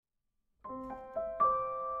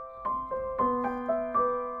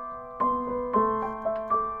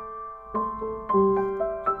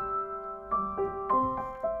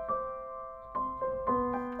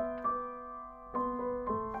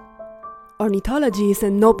Ornithology is a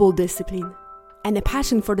noble discipline, and a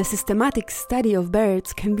passion for the systematic study of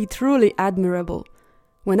birds can be truly admirable.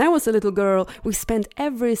 When I was a little girl, we spent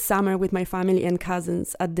every summer with my family and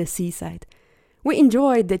cousins at the seaside. We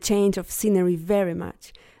enjoyed the change of scenery very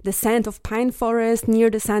much. The scent of pine forest near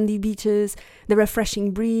the sandy beaches, the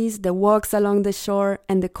refreshing breeze, the walks along the shore,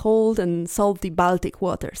 and the cold and salty Baltic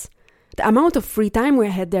waters. The amount of free time we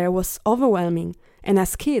had there was overwhelming, and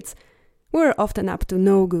as kids, we were often up to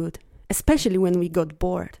no good, especially when we got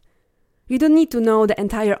bored. You don't need to know the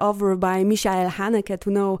entire oeuvre by Michael Haneke to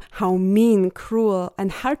know how mean, cruel,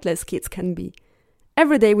 and heartless kids can be.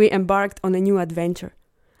 Every day we embarked on a new adventure,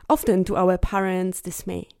 often to our parents'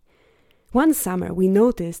 dismay. One summer we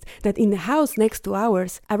noticed that in the house next to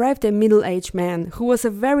ours arrived a middle-aged man who was a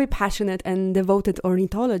very passionate and devoted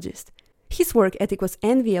ornithologist. His work ethic was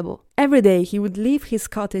enviable. Every day he would leave his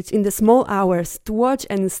cottage in the small hours to watch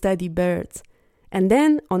and study birds. And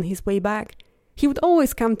then, on his way back, he would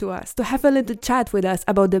always come to us to have a little chat with us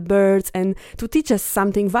about the birds and to teach us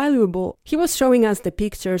something valuable. He was showing us the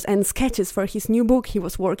pictures and sketches for his new book he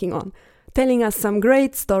was working on, telling us some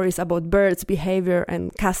great stories about birds' behavior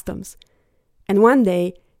and customs. And one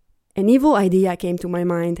day, an evil idea came to my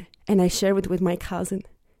mind, and I shared it with my cousin.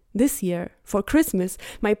 This year, for Christmas,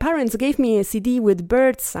 my parents gave me a CD with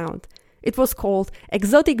bird sound. It was called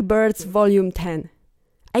Exotic Birds Volume 10.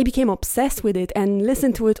 I became obsessed with it and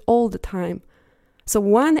listened to it all the time. So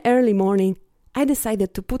one early morning, I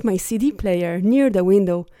decided to put my CD player near the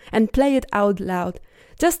window and play it out loud,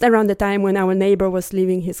 just around the time when our neighbor was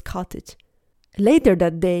leaving his cottage. Later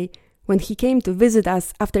that day, when he came to visit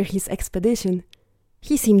us after his expedition,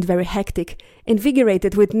 he seemed very hectic,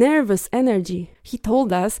 invigorated with nervous energy. He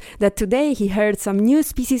told us that today he heard some new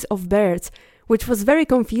species of birds, which was very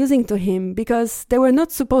confusing to him because they were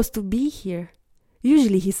not supposed to be here.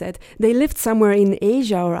 Usually, he said, they lived somewhere in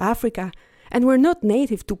Asia or Africa and were not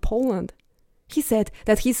native to Poland. He said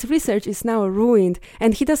that his research is now ruined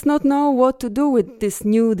and he does not know what to do with this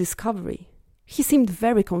new discovery. He seemed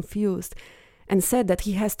very confused and said that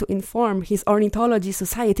he has to inform his ornithology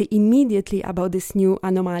society immediately about these new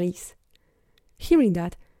anomalies. Hearing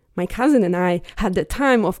that, my cousin and I had the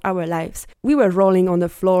time of our lives. We were rolling on the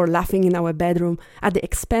floor laughing in our bedroom at the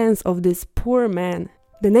expense of this poor man.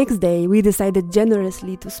 The next day, we decided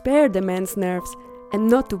generously to spare the man's nerves and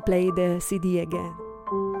not to play the CD again.